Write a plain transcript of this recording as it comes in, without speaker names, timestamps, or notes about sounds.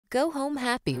Go home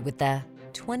happy with the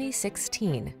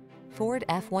 2016 Ford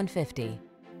F-150.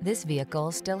 This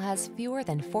vehicle still has fewer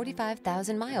than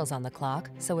 45,000 miles on the clock,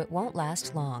 so it won't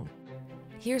last long.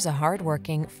 Here's a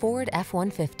hard-working Ford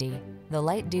F-150, the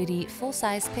light-duty,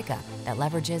 full-size pickup that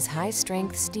leverages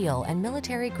high-strength steel and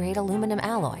military-grade aluminum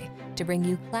alloy to bring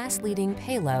you class-leading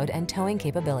payload and towing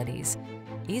capabilities.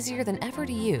 Easier than ever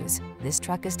to use, this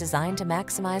truck is designed to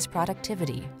maximize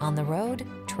productivity on the road,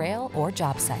 trail, or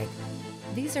job site.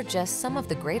 These are just some of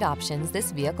the great options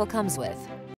this vehicle comes with: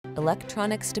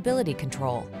 electronic stability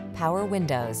control, power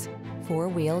windows,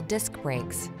 four-wheel disc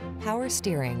brakes, power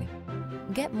steering.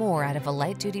 Get more out of a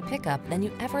light-duty pickup than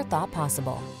you ever thought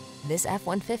possible. This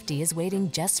F-150 is waiting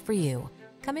just for you.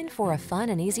 Come in for a fun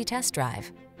and easy test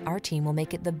drive. Our team will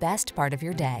make it the best part of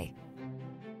your day.